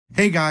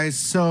Hey guys,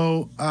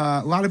 so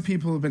a lot of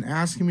people have been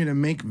asking me to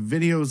make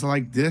videos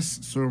like this,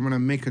 so I'm going to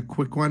make a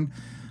quick one,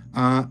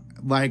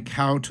 like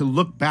how to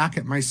look back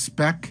at my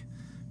spec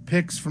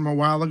picks from a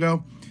while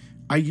ago.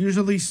 I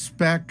usually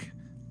spec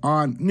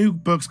on new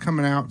books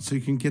coming out so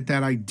you can get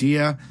that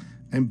idea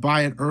and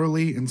buy it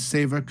early and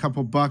save a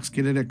couple bucks,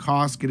 get it at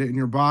cost, get it in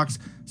your box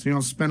so you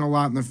don't spend a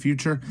lot in the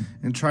future,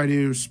 and try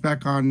to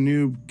spec on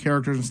new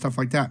characters and stuff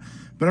like that.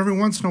 But every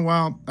once in a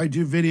while, I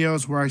do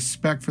videos where I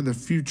spec for the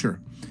future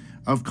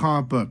of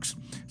comic books.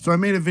 So I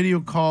made a video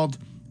called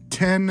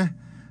 10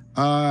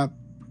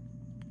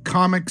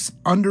 comics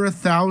under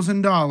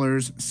 $1,000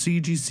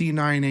 CGC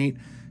 9.8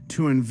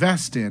 to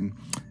invest in,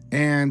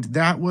 and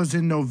that was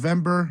in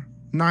November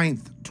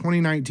 9th,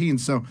 2019.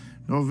 So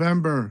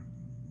November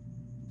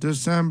to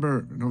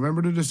December,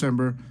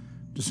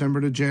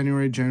 December to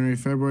January,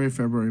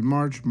 February,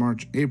 March,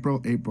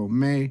 April,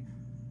 May,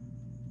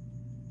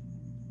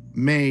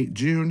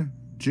 June,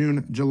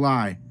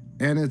 July,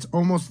 and it's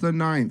almost the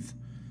 9th.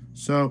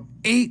 So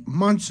 8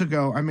 months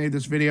ago, I made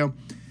this video.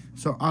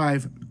 So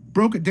I've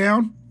broke it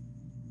down,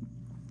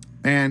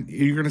 and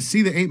you're going to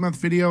see the 8-month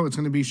video. It's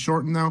going to be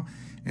shortened though,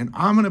 and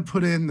I'm going to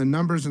put in the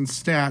numbers and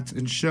stats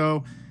and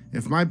show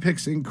if my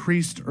picks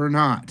increased or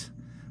not.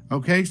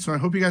 Okay, so I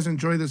hope you guys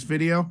enjoy this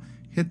video.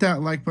 Hit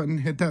that like button,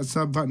 hit that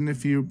sub button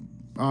if you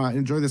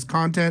enjoy this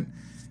content,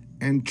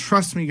 and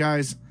trust me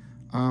guys,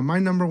 my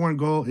 #1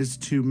 goal is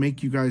to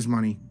make you guys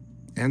money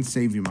and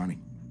save you money.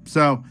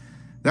 So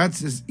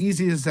that's as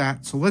easy as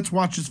that. So let's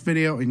watch this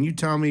video and you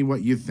tell me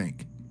what you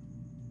think.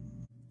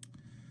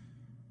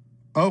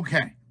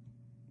 Okay.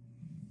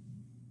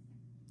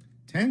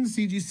 10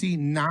 CGC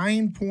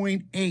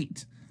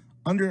 9.8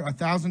 under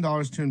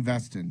 $1,000 to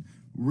invest in.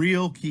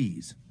 Real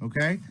keys,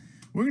 okay?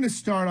 We're going to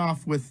start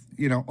off with,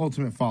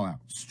 Ultimate Fallout,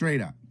 straight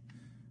up.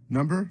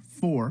 Number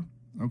 4,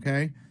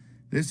 okay?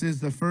 This is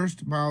the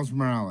first Miles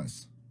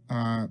Morales,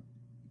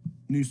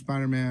 new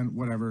Spider-Man,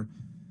 whatever.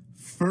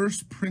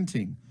 First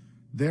printing.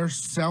 They're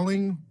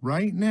selling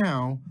right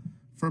now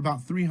for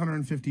about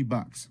 350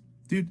 bucks.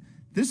 Dude,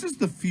 this is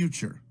the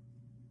future.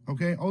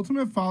 Okay?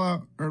 Ultimate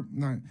Fallout, or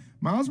not,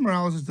 Miles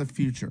Morales is the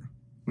future.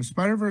 With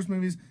Spider-Verse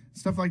movies,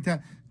 stuff like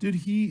that. Dude,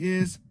 he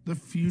is the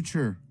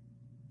future,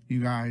 you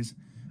guys.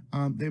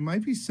 They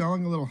might be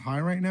selling a little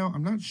high right now.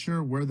 I'm not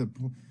sure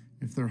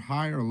if they're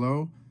high or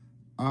low,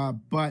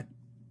 but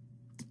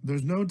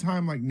there's no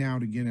time like now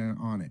to get in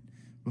on it.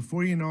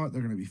 Before you know it,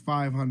 they're going to be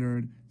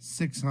 500,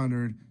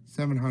 600,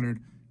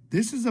 700.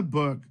 This is a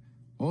book,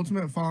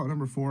 Ultimate Fallout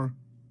number 4,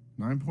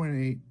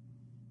 9.8,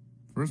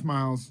 first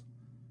Miles,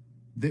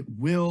 that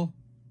will,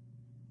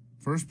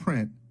 first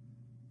print,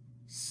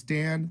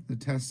 stand the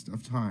test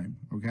of time,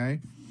 okay?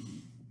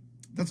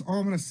 That's all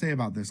I'm going to say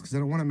about this because I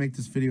don't want to make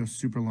this video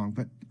super long,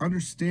 but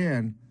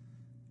understand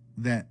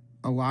that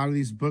a lot of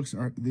these books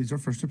are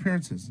first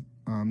appearances.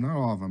 Not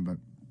all of them, but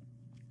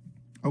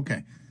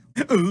okay.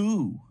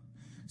 Ooh.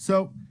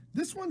 So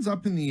this one's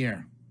up in the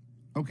air,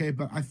 okay?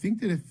 But I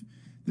think that if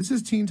this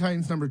is Teen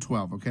Titans number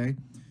 12, okay?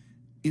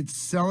 It's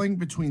selling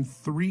between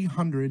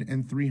 $300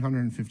 and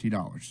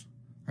 $350.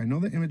 I know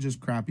the image is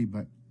crappy,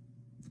 but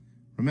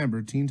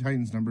remember, Teen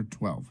Titans number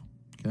 12,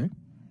 okay?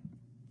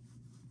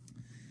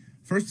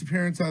 First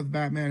appearance of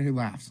Batman Who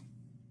Laughs.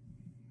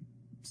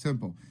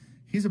 Simple.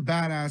 He's a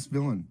badass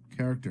villain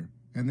character,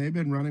 and they've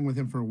been running with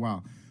him for a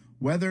while.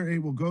 Whether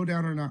it will go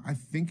down or not, I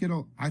think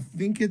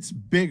it's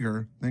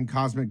bigger than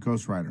Cosmic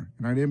Ghost Rider,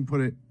 and I didn't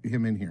put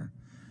him in here.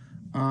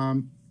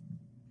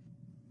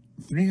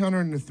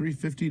 300 to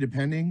 350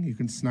 depending. You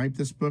can snipe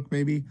this book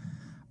maybe.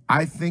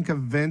 I think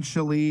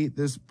eventually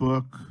this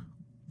book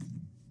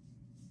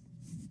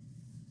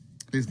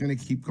is going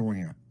to keep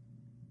going up.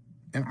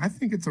 And I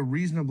think it's a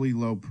reasonably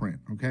low print,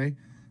 okay?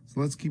 So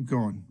let's keep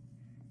going.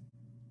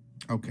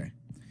 Okay.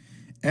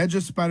 Edge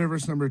of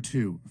Spider-Verse number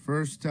 2.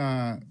 First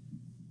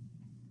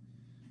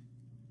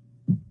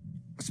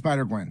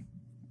spider-gwen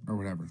or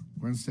whatever.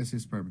 Gwen Stacy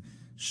Spider-Man.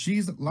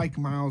 She's like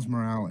Miles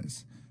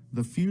Morales.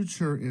 The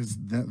future is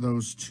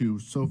those two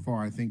so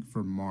far, I think,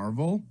 for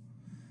Marvel.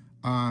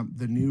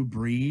 The new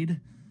breed.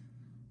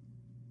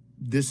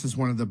 This is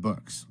one of the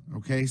books.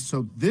 Okay,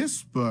 so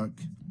this book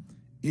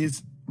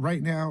is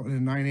right now in a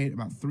 9.8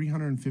 about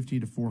 $350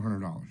 to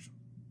 $400.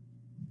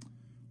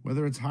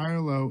 Whether it's high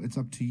or low, it's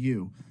up to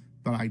you.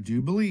 But I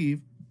do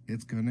believe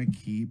it's going to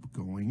keep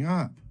going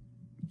up.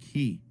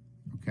 Key.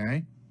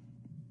 Okay?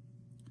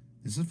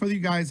 This is for you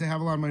guys that have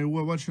a lot of money.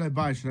 Well, what should I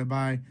buy? Should I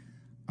buy,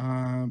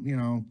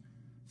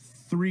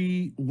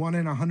 3 1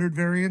 in 100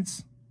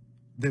 variants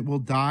that will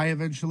die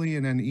eventually,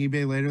 and then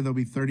eBay later they'll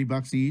be 30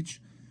 bucks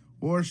each?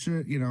 Or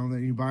should, that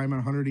you buy them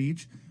at 100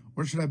 each?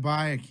 Or should I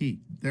buy a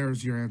key?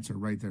 There's your answer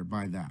right there.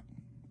 Buy that.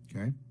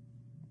 Okay?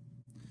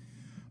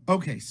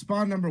 Okay,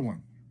 Spawn number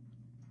 1.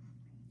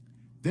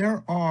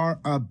 There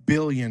are a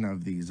billion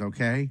of these,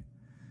 okay?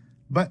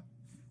 But,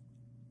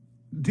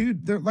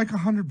 dude, they're like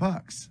 100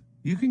 bucks.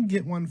 You can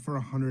get one for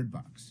 100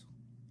 bucks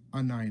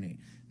on 9.8.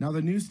 Now,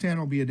 the newsstand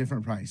will be a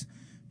different price.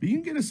 But you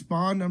can get a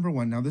Spawn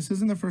 #1. Now, this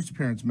isn't the first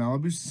appearance.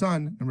 Malibu's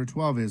Sun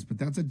 #12 is, but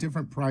that's a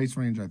different price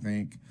range, I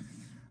think,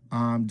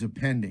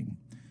 depending.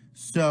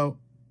 So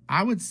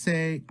I would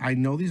say, I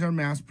know these are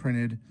mass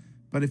printed,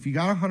 but if you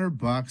got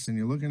 $100 and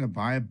you're looking to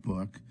buy a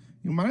book,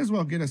 you might as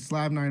well get a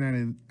slab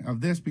 99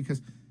 of this,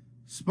 because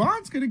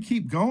Spawn's going to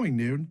keep going,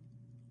 dude.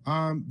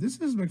 This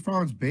is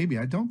McFarlane's baby.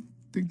 I don't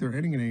think they're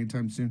ending it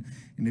anytime soon.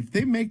 And if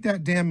they make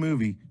that damn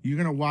movie, you're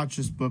going to watch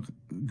this book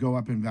go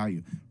up in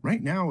value.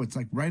 Right now, it's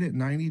like right at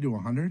 90 to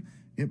 100.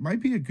 It might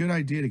be a good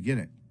idea to get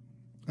it.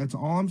 That's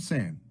all I'm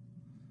saying.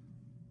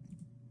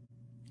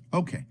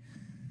 Okay.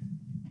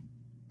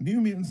 New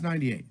Mutants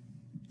 98.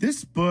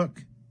 This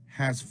book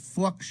has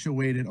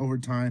fluctuated over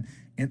time,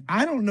 and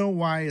I don't know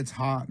why it's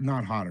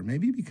not hotter.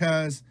 Maybe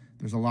because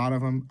there's a lot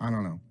of them. I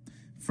don't know.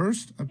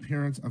 First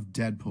appearance of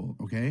Deadpool,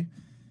 okay?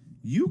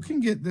 You can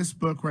get this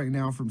book right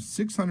now from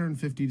 $650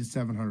 to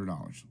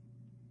 $700.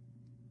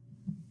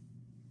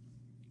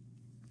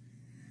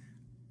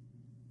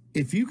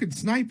 If you could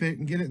snipe it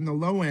and get it in the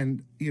low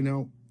end, you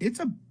know,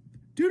 it's a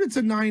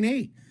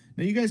 9.8.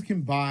 Now, you guys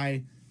can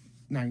buy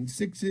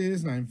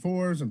 9.6s,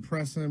 9.4s, and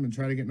press them and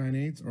try to get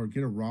 9.8s, or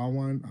get a raw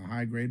one, a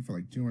high grade, for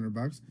like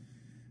 $200.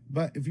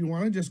 But if you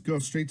want to just go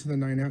straight to the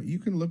 9.out, you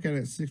can look at it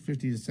at $650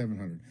 to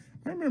 $700.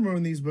 I remember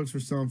when these books were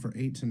selling for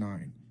 $8 to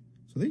 $9.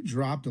 So they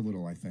dropped a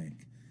little, I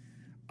think.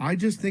 I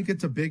just think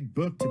it's a big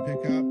book to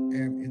pick up,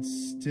 and it's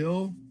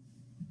still,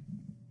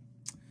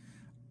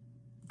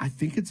 I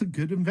think it's a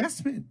good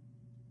investment.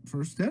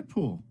 First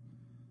Deadpool.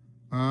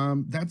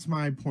 That's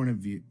my point of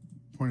view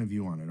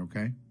on it,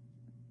 okay?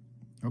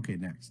 Okay,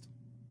 next.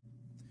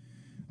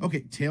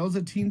 Okay, Tales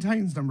of Teen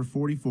Titans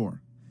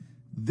 #44.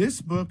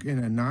 This book in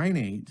a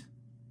 9.8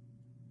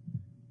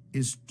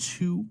 is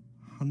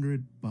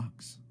 $200.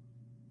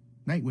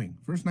 Nightwing,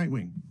 first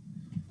Nightwing.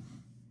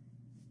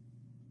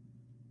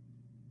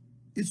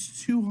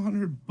 It's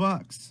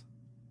 $200.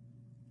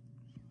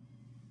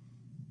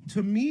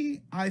 To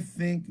me, I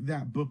think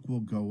that book will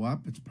go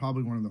up. It's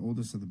probably one of the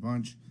oldest of the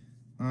bunch.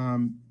 I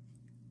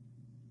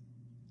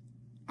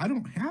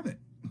don't have it,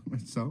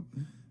 so,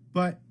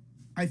 but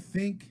I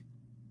think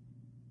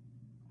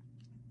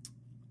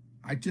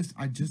I just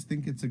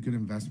think it's a good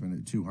investment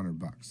at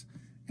 $200,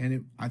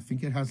 and I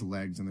think it has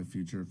legs in the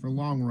future for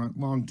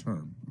long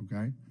term.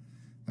 Okay,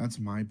 that's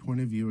my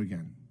point of view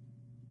again.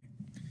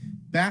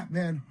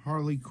 Batman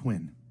Harley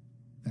Quinn,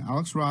 the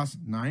Alex Ross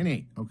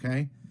 9.8,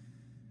 okay?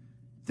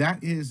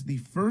 That is the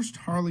first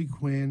Harley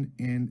Quinn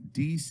in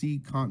DC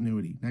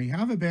continuity. Now, you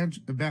have a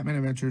Batman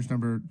Adventures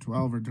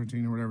 #12 or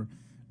 13 or whatever,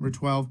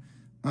 #12.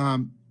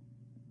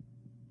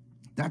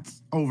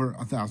 That's over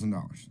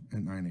 $1,000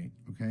 at 9.8,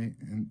 okay?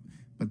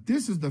 But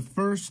this is the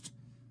first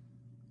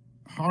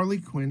Harley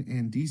Quinn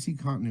in DC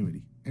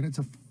continuity. And it's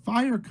a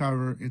fire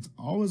cover. It's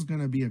always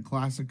going to be a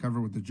classic cover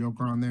with the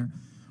Joker on there.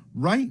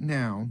 Right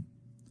now,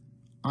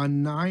 a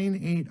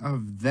 9.8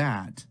 of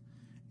that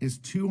is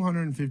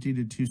 $250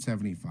 to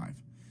 $275.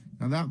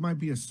 Now, that might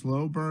be a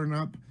slow burn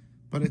up,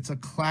 but it's a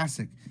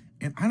classic.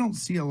 And I don't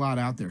see a lot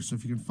out there. So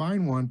if you can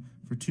find one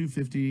for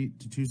 $250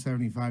 to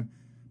 $275,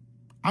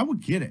 I would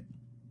get it.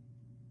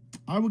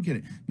 I would get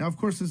it. Now, of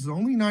course, this is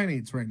only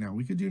 9.8s right now.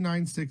 We could do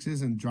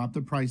 9.6s and drop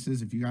the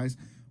prices. If you guys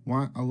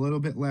want a little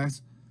bit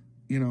less,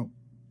 you know,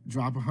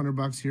 drop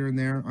 $100 here and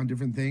there on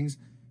different things,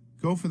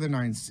 go for the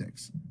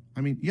 9.6.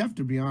 I mean, you have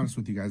to be honest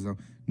with you guys, though.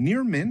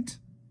 Near mint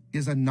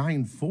is a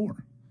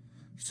 9.4.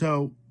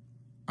 So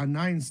a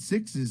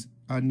 9.6 is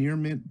a near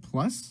mint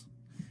plus,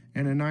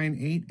 and a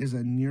 9.8 is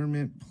a near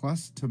mint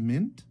plus to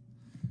mint.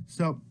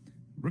 So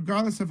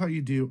regardless of how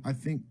you do, I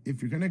think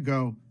if you're going to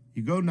go,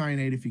 you go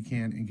 9.8 if you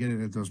can and get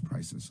it at those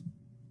prices.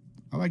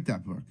 I like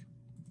that book.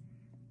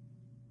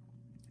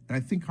 And I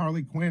think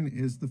Harley Quinn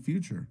is the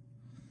future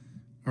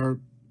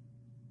of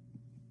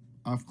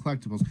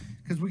collectibles.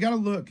 Because we got to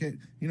look at,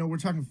 you know, we're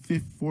talking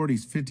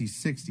 40s, 50s,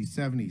 60s,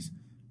 70s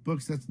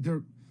books.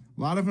 A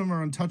lot of them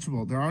are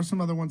untouchable. There are some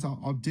other ones.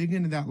 I'll dig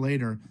into that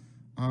later.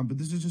 But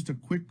this is just a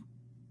quick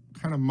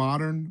kind of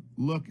modern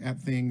look at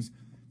things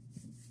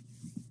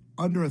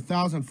under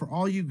 $1,000 for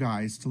all you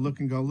guys to look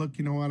and go, look,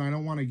 you know what? I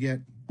don't want to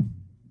get,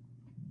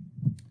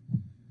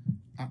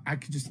 I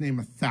could just name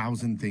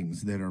 1,000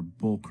 things that are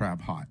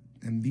bullcrap hot.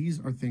 And these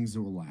are things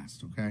that will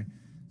last, okay?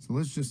 So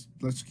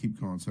let's keep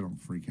going so I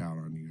don't freak out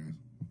on you guys.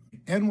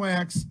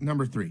 NYX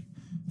 #3.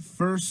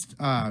 First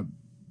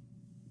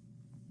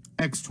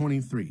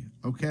X-23,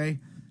 okay?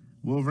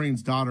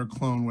 Wolverine's daughter,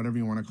 clone, whatever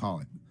you want to call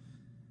it.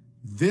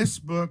 This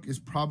book is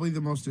probably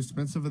the most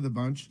expensive of the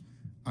bunch.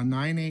 A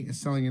 9.8 is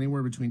selling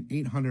anywhere between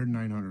 $800 and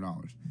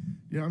 $900.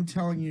 You know, I'm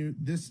telling you,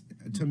 this,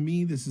 to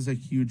me, this is a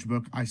huge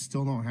book. I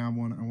still don't have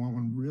one. I want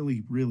one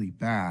really, really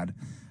bad.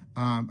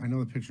 I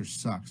know the picture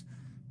sucks.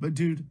 But,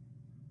 dude,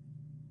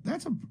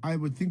 I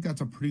would think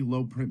that's a pretty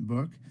low print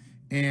book.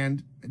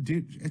 And,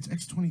 dude, it's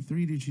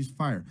X-23, dude. She's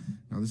fire.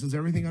 Now, this is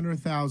everything under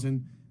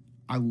 $1,000.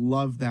 I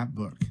love that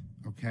book,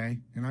 okay?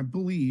 And I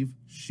believe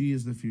she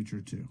is the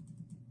future, too.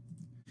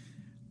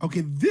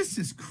 Okay, this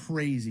is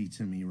crazy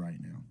to me right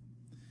now.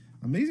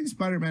 Amazing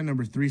Spider-Man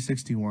number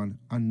 361,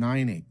 a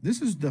 9.8.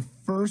 This is the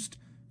first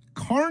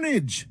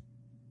Carnage,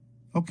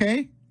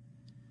 okay?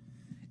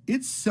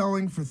 It's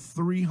selling for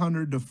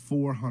 $300 to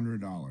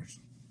 $400.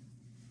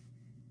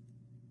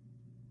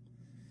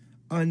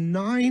 A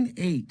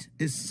 9.8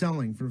 is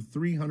selling for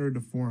 $300 to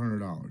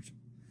 $400.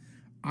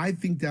 I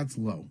think that's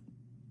low.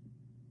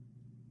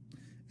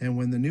 And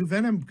when the new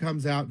Venom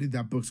comes out, dude,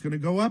 that book's going to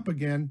go up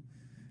again.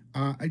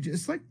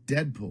 It's like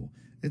Deadpool.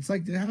 It's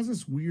like it has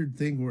this weird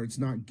thing where it's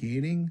not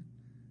gaining.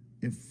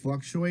 It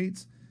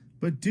fluctuates.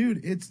 But,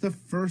 dude, it's the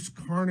first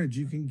Carnage.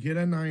 You can get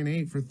a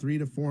 9.8 for $300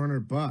 to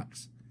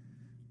 $400.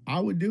 I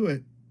would do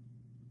it.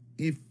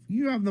 If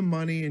you have the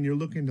money and you're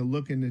looking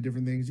into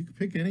different things, you can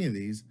pick any of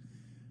these.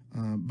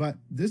 But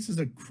this is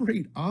a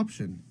great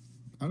option.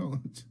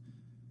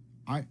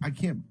 I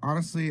can't,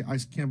 honestly, I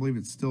can't believe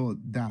it's still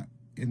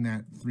in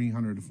that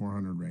 $300 to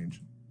 $400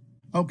 range.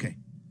 Okay.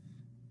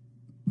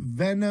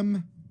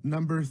 Venom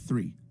number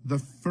 3, the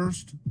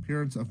first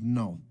appearance of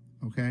Null,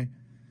 okay?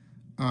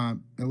 At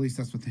least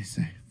that's what they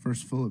say.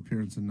 First full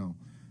appearance of Null.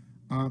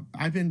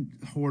 I've been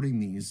hoarding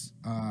these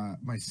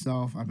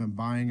myself. I've been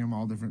buying them,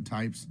 all different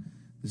types.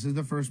 This is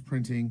the first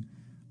printing.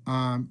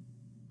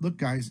 Look,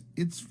 guys,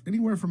 it's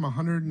anywhere from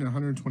 $100 and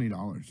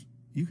 $120.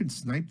 You can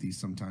snipe these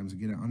sometimes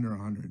and get it under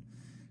 $100.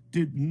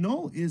 Dude,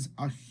 Null is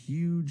a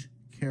huge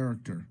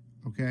character,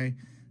 okay?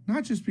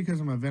 Not just because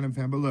I'm a Venom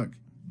fan, but look,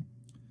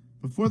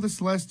 before the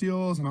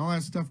Celestials and all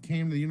that stuff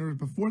came to the universe,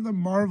 before the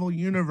Marvel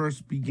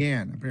Universe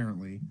began,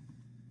 apparently,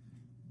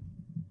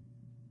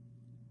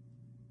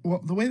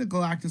 well, the way that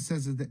Galactus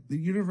says is that the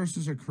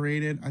universes are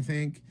created, I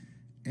think,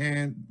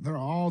 and they're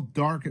all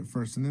dark at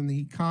first, and then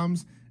he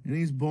comes and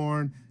he's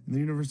born in the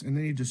universe, and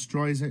then he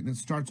destroys it, and it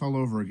starts all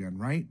over again,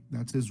 right?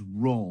 That's his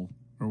role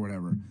or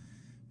whatever.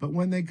 But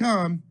when they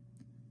come,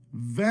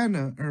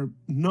 Venom or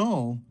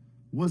Null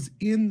was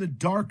in the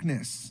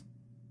darkness,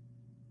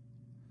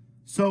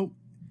 so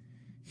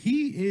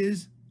he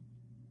is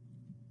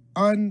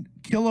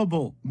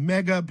unkillable,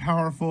 mega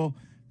powerful.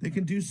 They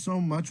can do so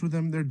much with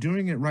him. They're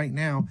doing it right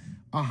now.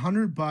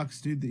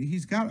 $100, dude.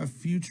 He's got a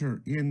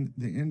future in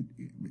the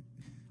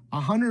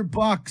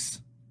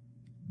 $100.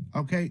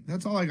 Okay,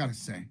 that's all I gotta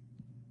say.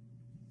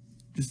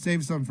 Just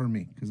save some for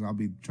me because I'll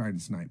be trying to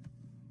snipe.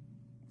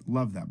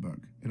 Love that book.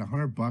 At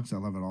 $100, I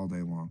love it all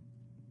day long.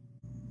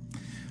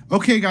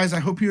 Okay, guys,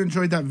 I hope you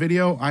enjoyed that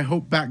video. I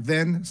hope back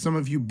then some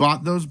of you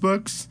bought those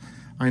books.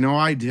 I know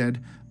I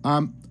did.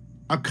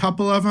 A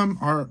couple of them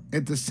are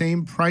at the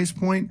same price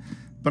point,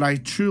 but I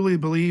truly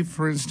believe,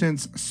 for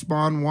instance,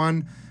 Spawn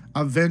 1,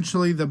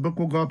 eventually the book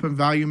will go up in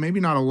value. Maybe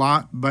not a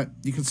lot, but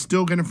you can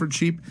still get it for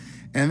cheap.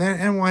 And then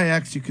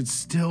NYX you could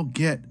still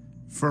get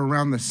for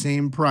around the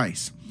same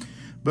price.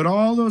 But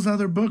all those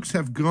other books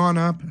have gone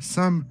up,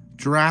 some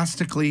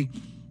drastically.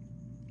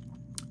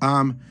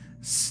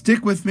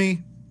 Stick with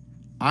me.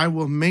 I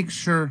will make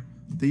sure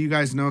that you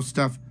guys know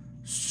stuff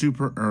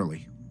super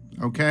early.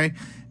 Okay?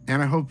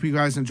 And I hope you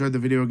guys enjoyed the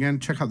video again.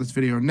 Check out this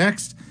video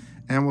next,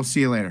 and we'll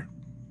see you later.